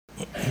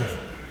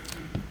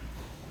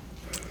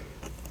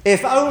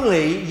If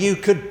only you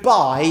could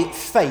buy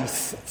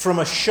faith from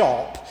a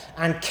shop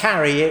and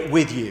carry it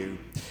with you.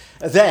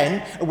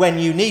 Then, when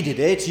you needed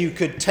it, you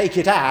could take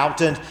it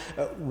out and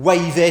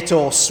wave it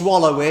or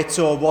swallow it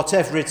or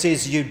whatever it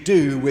is you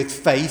do with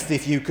faith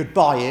if you could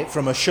buy it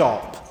from a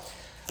shop.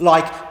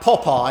 Like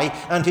Popeye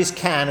and his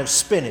can of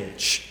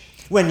spinach.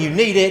 When you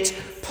need it,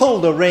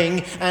 pull the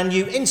ring and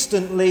you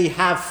instantly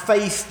have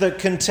faith that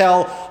can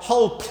tell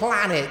whole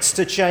planets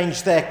to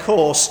change their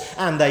course,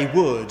 and they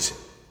would.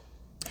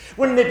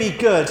 Wouldn't it be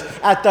good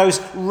at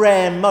those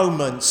rare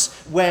moments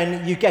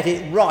when you get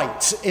it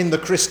right in the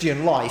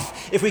Christian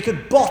life, if we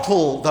could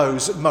bottle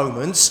those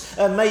moments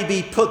and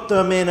maybe put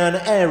them in an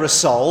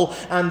aerosol,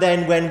 and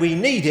then when we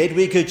need it,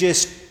 we could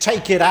just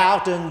take it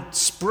out and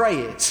spray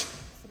it?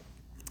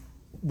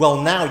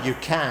 Well, now you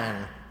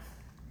can.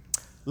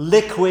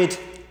 Liquid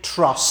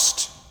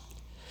trust.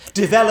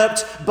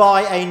 Developed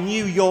by a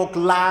New York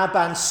lab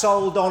and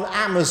sold on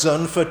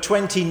Amazon for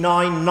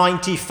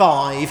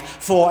 $29.95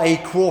 for a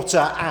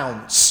quarter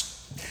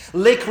ounce.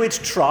 Liquid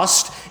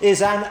Trust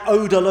is an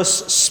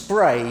odorless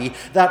spray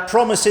that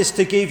promises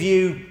to give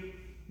you,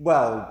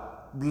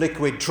 well,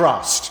 liquid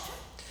trust.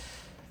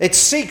 Its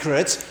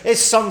secret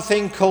is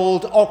something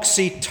called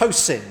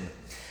oxytocin.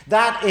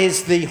 That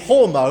is the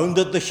hormone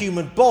that the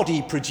human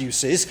body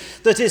produces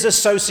that is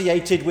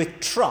associated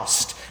with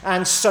trust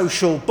and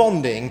social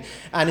bonding,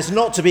 and is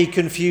not to be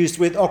confused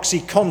with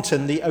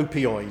OxyContin, the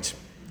opioid.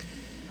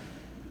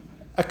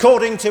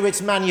 According to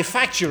its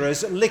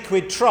manufacturers,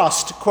 Liquid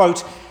Trust,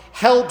 quote,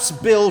 helps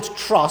build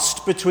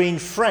trust between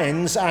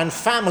friends and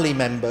family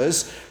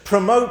members,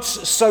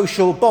 promotes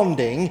social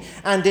bonding,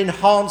 and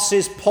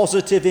enhances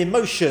positive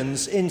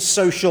emotions in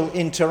social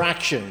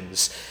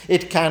interactions.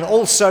 It can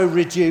also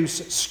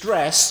reduce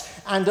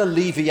stress and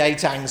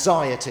alleviate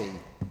anxiety.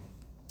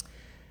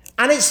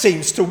 And it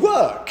seems to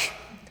work.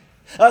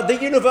 The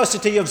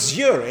University of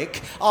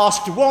Zurich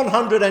asked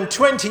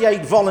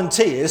 128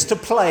 volunteers to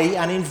play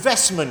an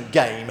investment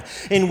game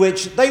in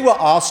which they were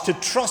asked to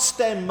trust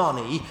their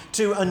money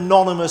to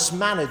anonymous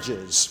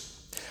managers.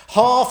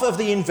 Half of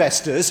the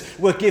investors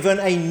were given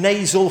a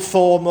nasal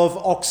form of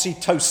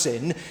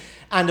oxytocin,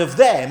 and of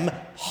them,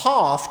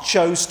 half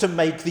chose to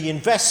make the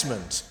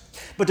investment.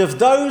 But of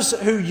those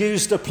who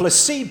used a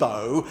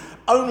placebo,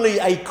 only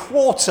a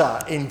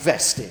quarter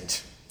invested.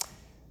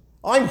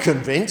 I'm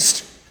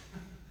convinced.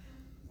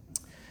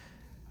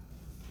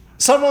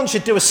 Someone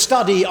should do a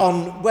study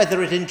on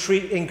whether it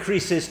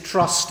increases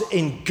trust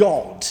in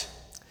God.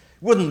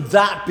 Wouldn't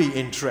that be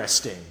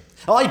interesting?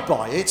 I'd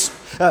buy it.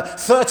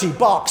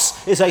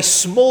 $30 is a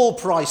small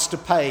price to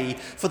pay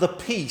for the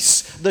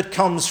peace that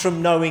comes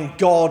from knowing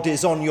God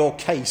is on your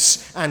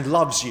case and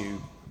loves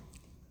you.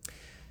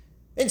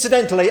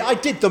 Incidentally, I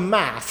did the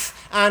math,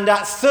 and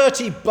at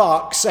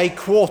 $30 a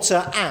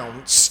quarter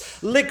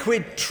ounce,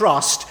 Liquid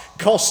Trust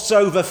costs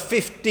over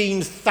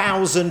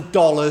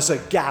 $15,000 a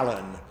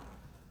gallon.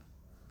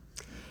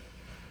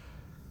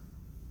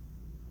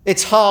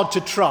 It's hard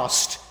to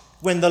trust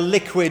when the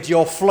liquid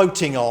you're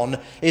floating on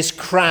is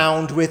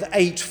crowned with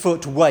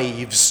 8-foot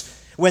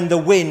waves, when the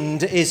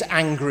wind is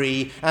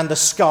angry and the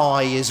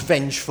sky is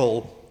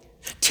vengeful.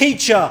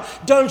 "Teacher,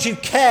 don't you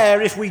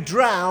care if we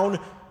drown?"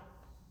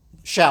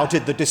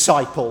 shouted the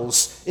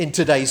disciples in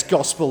today's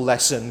gospel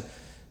lesson.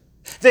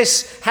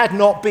 This had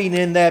not been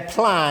in their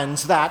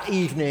plans that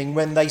evening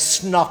when they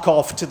snuck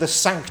off to the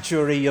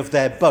sanctuary of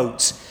their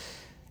boat.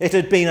 It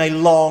had been a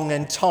long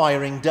and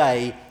tiring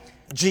day.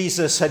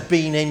 Jesus had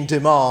been in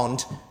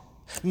demand.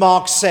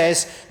 Mark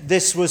says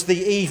this was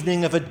the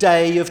evening of a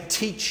day of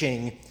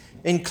teaching,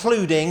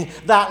 including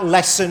that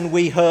lesson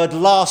we heard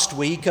last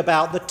week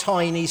about the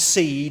tiny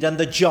seed and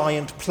the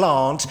giant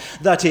plant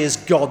that is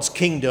God's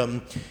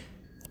kingdom.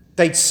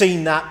 They'd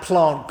seen that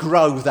plant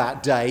grow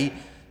that day.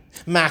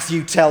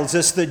 Matthew tells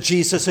us that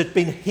Jesus had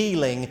been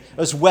healing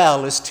as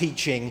well as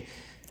teaching.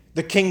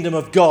 The kingdom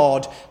of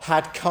God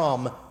had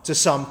come to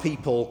some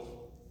people.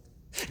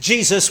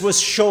 Jesus was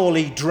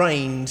surely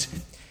drained.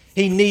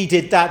 He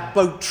needed that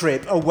boat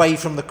trip away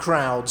from the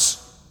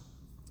crowds.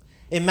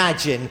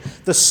 Imagine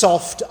the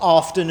soft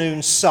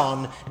afternoon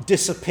sun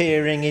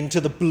disappearing into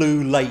the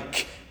blue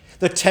lake,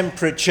 the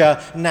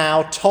temperature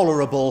now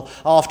tolerable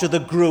after the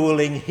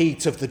grueling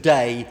heat of the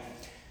day.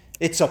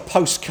 It's a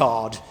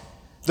postcard.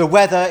 The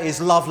weather is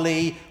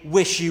lovely,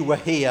 wish you were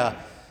here.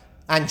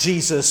 And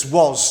Jesus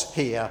was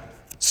here,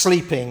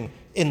 sleeping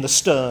in the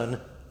stern.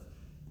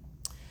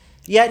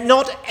 Yet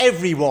not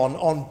everyone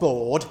on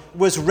board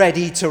was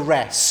ready to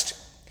rest.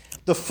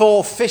 The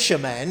 4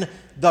 fishermen,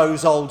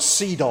 those old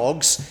sea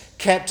dogs,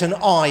 kept an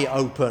eye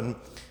open.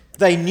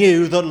 They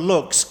knew that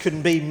looks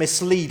can be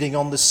misleading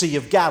on the Sea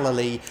of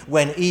Galilee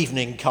when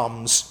evening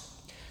comes.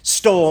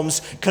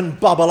 Storms can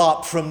bubble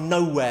up from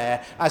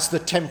nowhere as the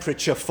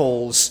temperature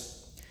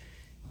falls.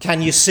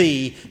 Can you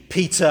see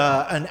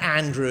Peter and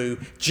Andrew,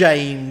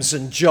 James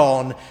and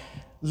John,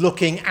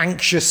 looking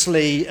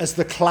anxiously as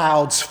the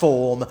clouds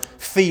form,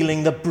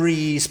 feeling the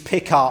breeze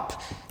pick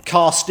up,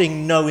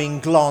 casting knowing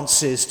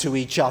glances to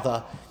each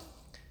other?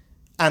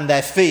 And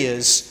their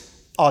fears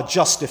are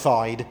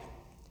justified.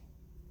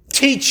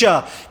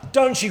 Teacher,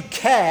 don't you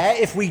care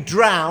if we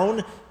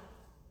drown?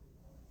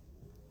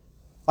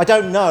 I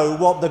don't know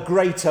what the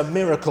greater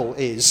miracle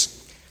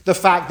is. The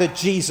fact that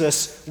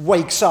Jesus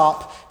wakes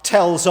up,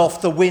 tells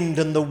off the wind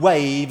and the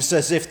waves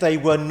as if they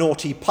were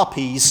naughty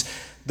puppies.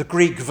 The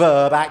Greek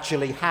verb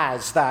actually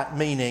has that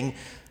meaning.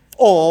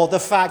 Or the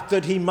fact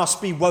that he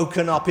must be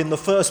woken up in the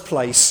first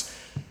place.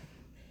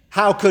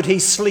 How could he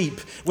sleep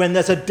when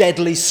there's a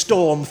deadly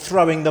storm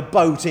throwing the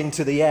boat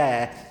into the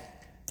air?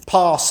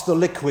 Past the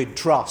liquid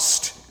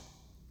trust.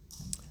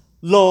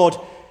 Lord,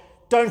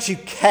 don't you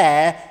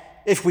care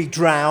if we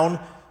drown?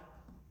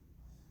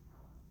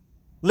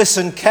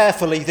 Listen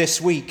carefully this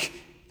week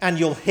and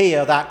you'll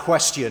hear that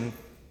question.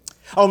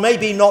 Oh,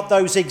 maybe not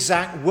those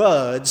exact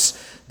words,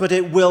 but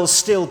it will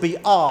still be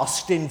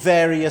asked in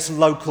various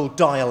local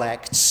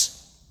dialects.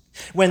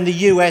 When the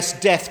US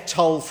death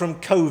toll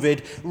from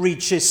COVID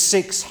reaches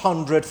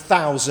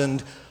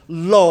 600,000,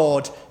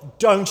 Lord,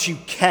 don't you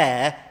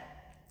care?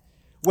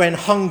 When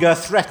hunger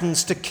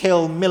threatens to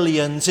kill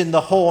millions in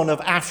the Horn of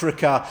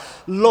Africa,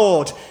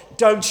 Lord,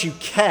 don't you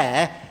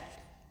care?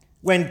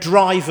 When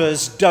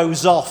drivers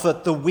doze off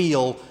at the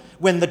wheel,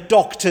 when the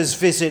doctor's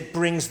visit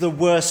brings the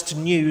worst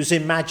news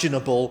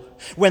imaginable,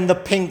 when the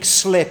pink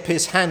slip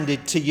is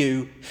handed to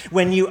you,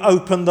 when you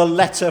open the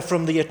letter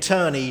from the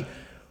attorney,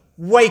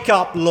 wake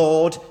up,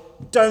 Lord,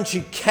 don't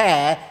you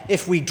care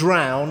if we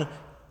drown?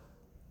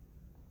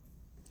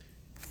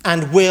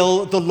 And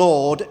will the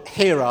Lord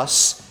hear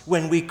us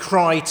when we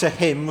cry to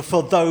him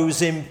for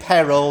those in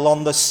peril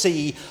on the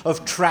sea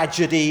of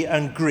tragedy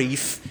and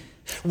grief?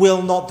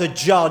 Will not the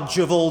judge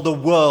of all the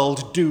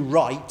world do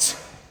right?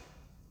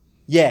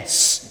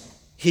 Yes,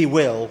 he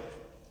will.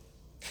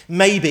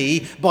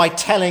 Maybe by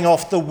telling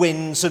off the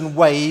winds and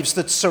waves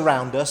that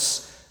surround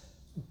us,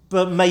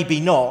 but maybe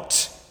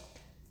not.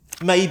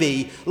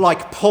 Maybe,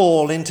 like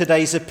Paul in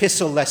today's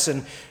epistle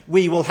lesson,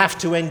 we will have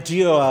to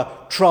endure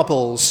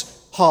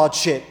troubles,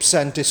 hardships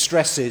and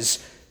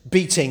distresses,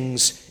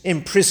 beatings,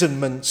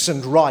 imprisonments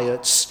and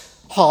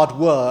riots, hard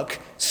work,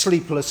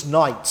 sleepless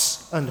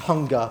nights and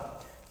hunger,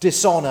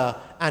 dishonour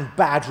and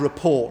bad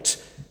report,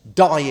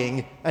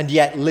 dying and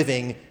yet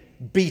living,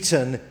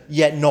 beaten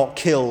yet not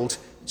killed,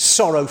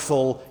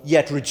 sorrowful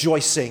yet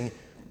rejoicing,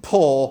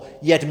 poor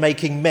yet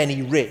making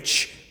many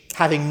rich,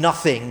 having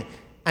nothing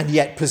and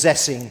yet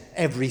possessing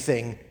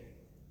everything.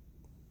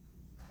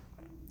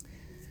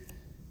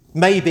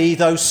 Maybe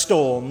those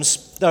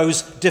storms,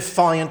 those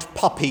defiant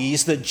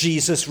puppies that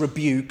Jesus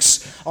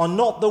rebukes, are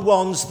not the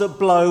ones that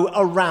blow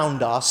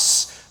around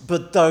us,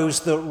 but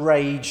those that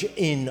rage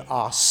in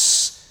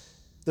us.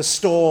 The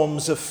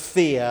storms of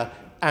fear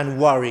and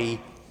worry.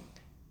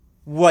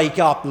 Wake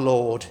up,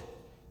 Lord.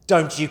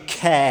 Don't you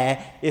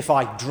care if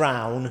I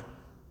drown?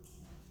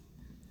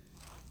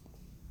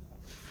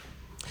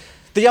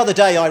 The other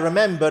day I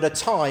remembered a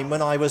time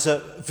when I was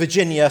at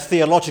Virginia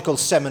Theological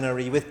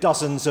Seminary with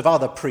dozens of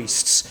other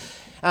priests,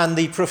 and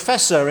the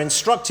professor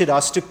instructed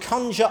us to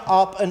conjure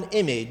up an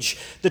image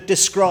that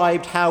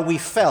described how we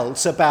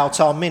felt about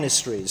our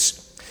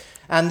ministries.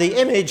 And the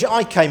image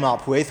I came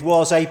up with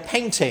was a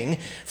painting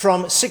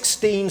from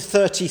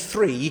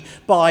 1633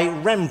 by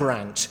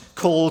Rembrandt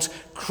called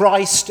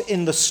Christ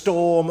in the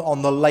Storm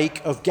on the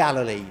Lake of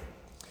Galilee.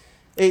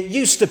 It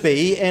used to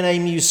be in a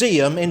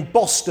museum in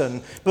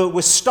Boston, but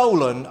was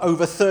stolen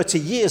over 30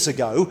 years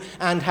ago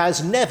and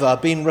has never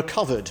been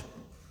recovered.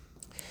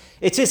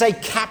 It is a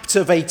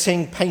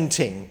captivating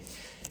painting.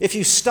 If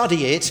you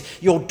study it,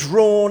 you're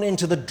drawn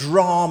into the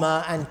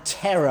drama and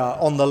terror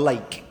on the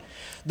lake.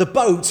 The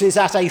boat is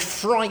at a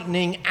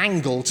frightening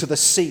angle to the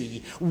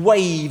sea,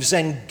 waves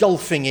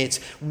engulfing it,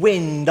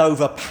 wind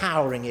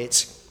overpowering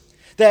it.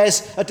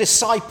 There's a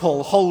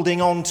disciple holding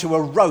on to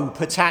a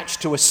rope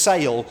attached to a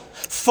sail,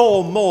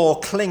 4 more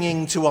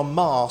clinging to a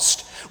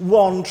mast,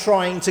 one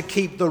trying to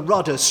keep the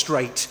rudder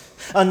straight,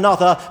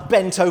 another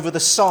bent over the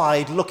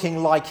side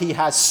looking like he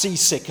has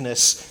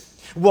seasickness,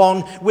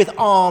 one with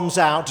arms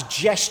out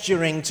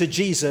gesturing to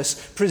Jesus,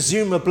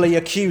 presumably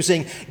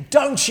accusing,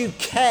 "Don't you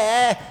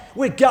care?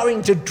 We're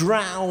going to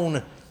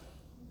drown."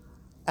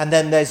 And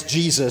then there's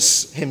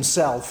Jesus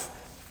himself,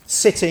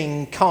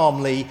 sitting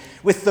calmly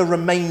with the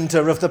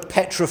remainder of the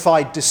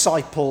petrified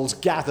disciples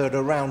gathered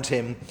around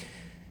him.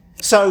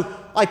 So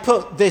I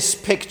put this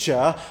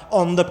picture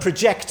on the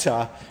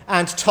projector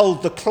and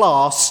told the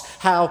class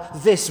how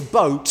this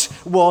boat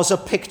was a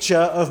picture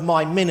of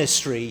my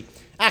ministry,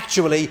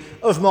 actually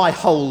of my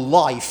whole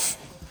life,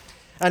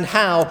 and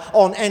how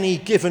on any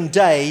given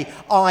day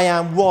I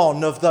am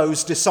one of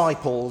those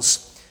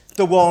disciples,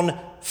 the one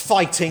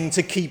fighting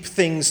to keep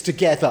things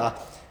together,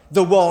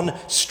 the one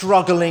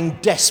struggling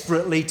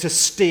desperately to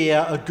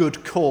steer a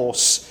good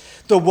course,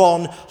 the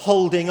one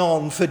holding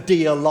on for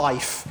dear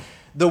life,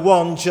 the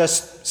one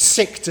just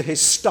sick to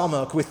his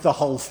stomach with the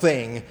whole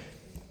thing.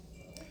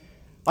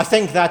 I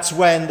think that's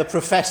when the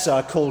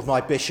professor called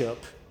my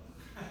bishop.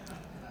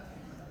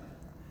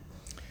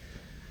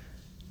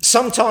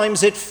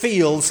 Sometimes it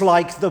feels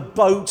like the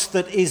boat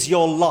that is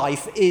your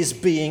life is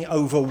being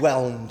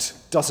overwhelmed,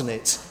 doesn't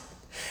it?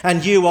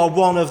 And you are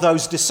one of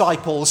those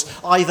disciples,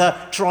 either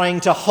trying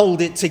to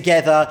hold it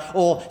together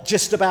or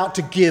just about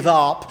to give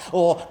up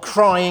or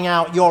crying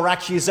out your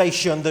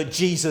accusation that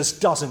Jesus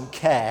doesn't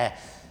care.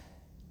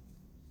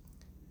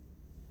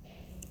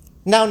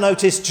 Now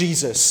notice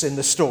Jesus in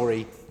the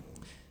story.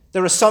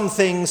 There are some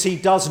things he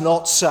does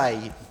not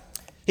say.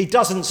 He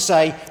doesn't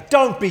say,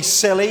 "Don't be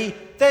silly,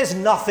 there's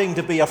nothing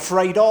to be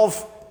afraid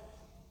of."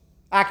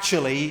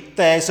 Actually,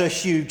 there's a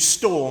huge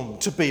storm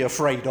to be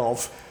afraid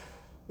of.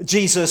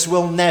 Jesus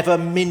will never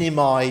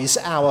minimize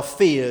our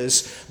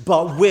fears,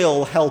 but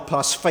will help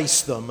us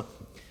face them.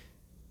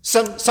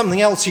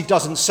 Something else he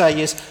doesn't say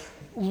is,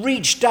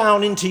 "Reach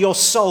down into your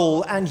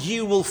soul and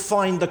you will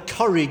find the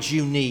courage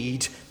you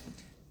need."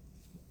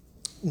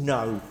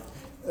 No,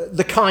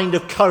 the kind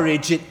of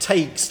courage it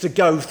takes to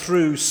go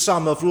through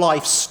some of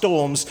life's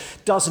storms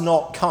does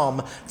not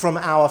come from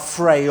our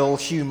frail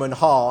human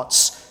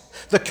hearts.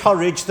 The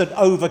courage that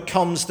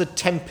overcomes the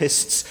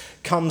tempests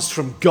comes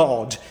from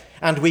God,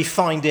 and we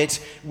find it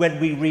when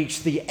we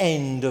reach the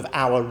end of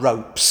our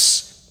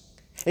ropes.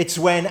 It's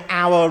when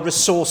our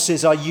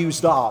resources are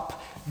used up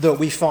that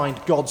we find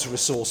God's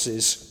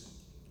resources.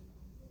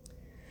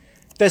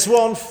 There's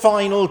one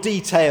final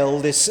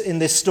detail in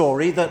this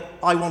story that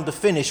I want to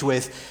finish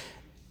with.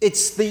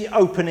 It's the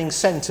opening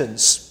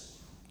sentence.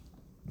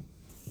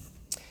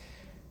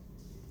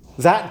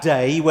 That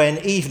day, when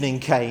evening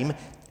came,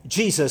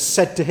 Jesus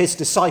said to his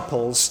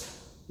disciples,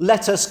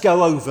 "Let us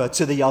go over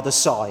to the other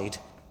side."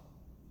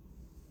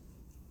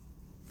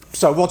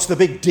 So what's the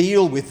big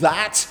deal with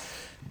that?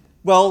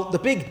 Well, the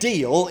big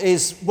deal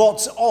is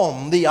what's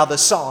on the other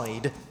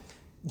side.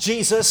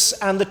 Jesus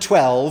and the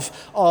 12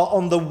 are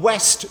on the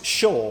west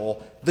shore,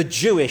 the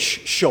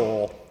Jewish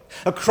shore.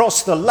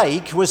 Across the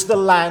lake was the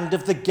land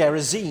of the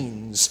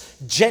Gerasenes,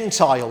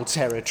 Gentile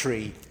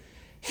territory.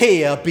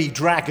 Here be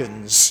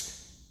dragons.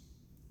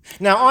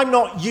 Now, I'm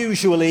not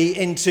usually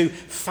into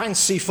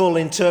fanciful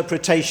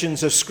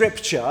interpretations of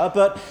Scripture,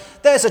 but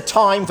there's a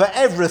time for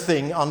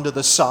everything under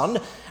the sun,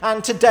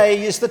 and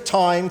today is the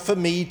time for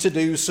me to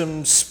do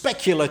some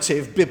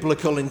speculative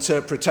biblical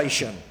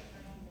interpretation.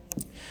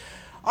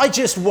 I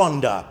just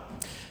wonder,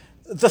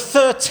 the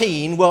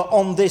 13 were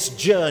on this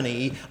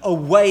journey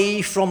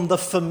away from the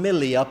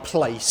familiar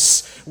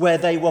place where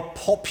they were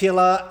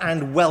popular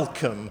and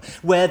welcome,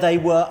 where they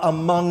were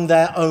among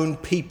their own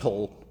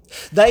people.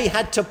 They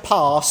had to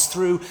pass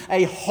through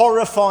a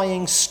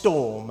horrifying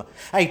storm,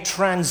 a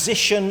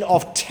transition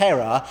of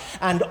terror,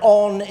 and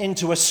on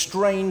into a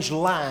strange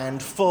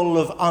land full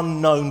of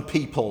unknown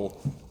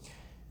people.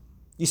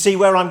 You see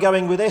where I'm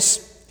going with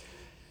this?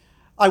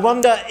 I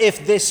wonder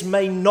if this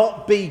may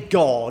not be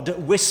God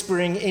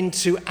whispering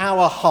into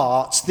our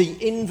hearts the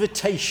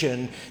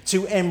invitation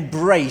to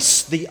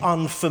embrace the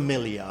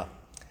unfamiliar,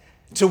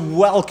 to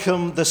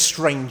welcome the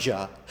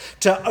stranger,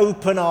 to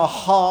open our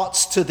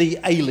hearts to the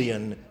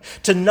alien,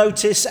 to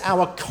notice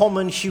our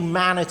common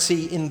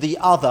humanity in the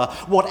other,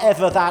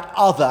 whatever that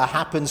other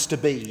happens to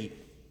be.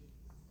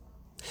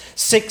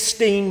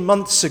 16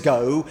 months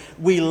ago,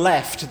 we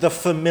left the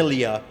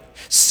familiar,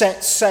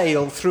 set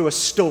sail through a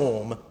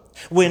storm.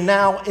 We're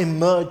now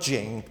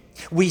emerging.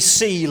 We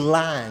see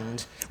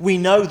land. We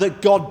know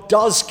that God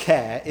does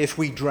care if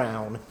we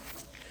drown.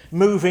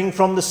 Moving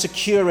from the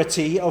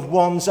security of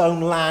one's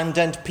own land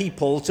and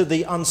people to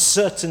the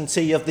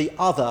uncertainty of the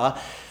other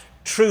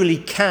truly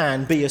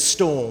can be a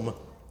storm.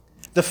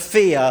 The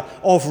fear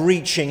of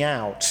reaching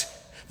out,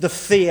 the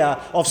fear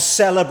of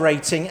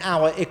celebrating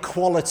our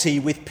equality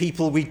with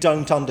people we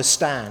don't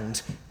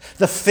understand,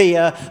 the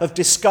fear of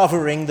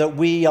discovering that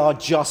we are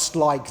just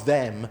like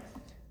them.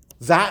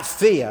 That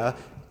fear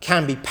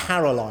can be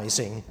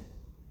paralyzing.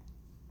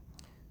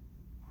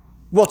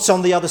 What's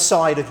on the other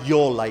side of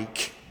your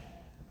lake?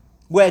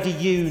 Where do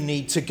you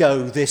need to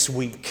go this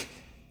week?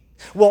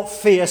 What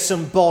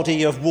fearsome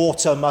body of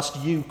water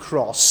must you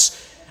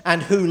cross?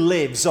 And who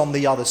lives on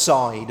the other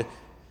side?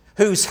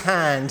 Whose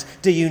hand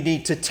do you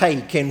need to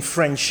take in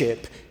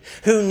friendship?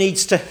 Who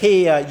needs to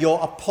hear your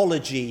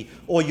apology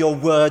or your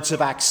words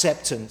of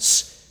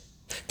acceptance?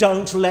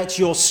 Don't let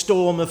your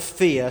storm of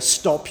fear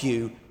stop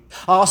you.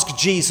 Ask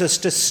Jesus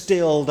to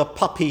still the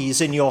puppies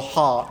in your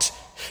heart.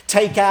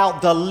 Take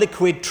out the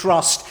liquid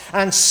trust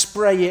and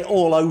spray it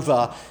all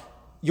over.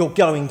 You're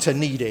going to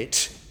need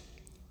it.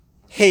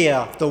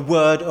 Hear the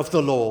word of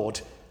the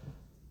Lord.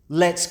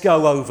 Let's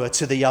go over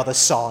to the other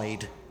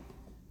side.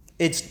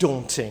 It's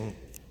daunting,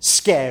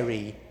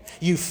 scary.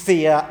 You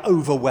fear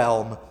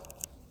overwhelm.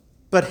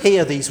 But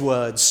hear these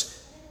words.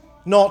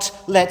 Not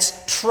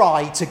let's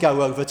try to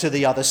go over to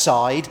the other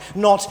side.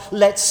 Not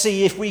let's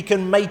see if we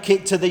can make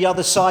it to the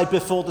other side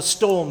before the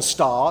storm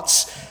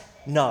starts.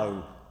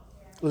 No,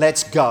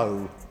 let's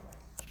go.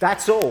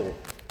 That's all.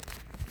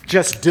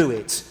 Just do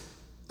it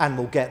and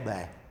we'll get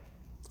there.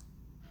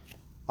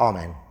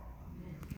 Amen.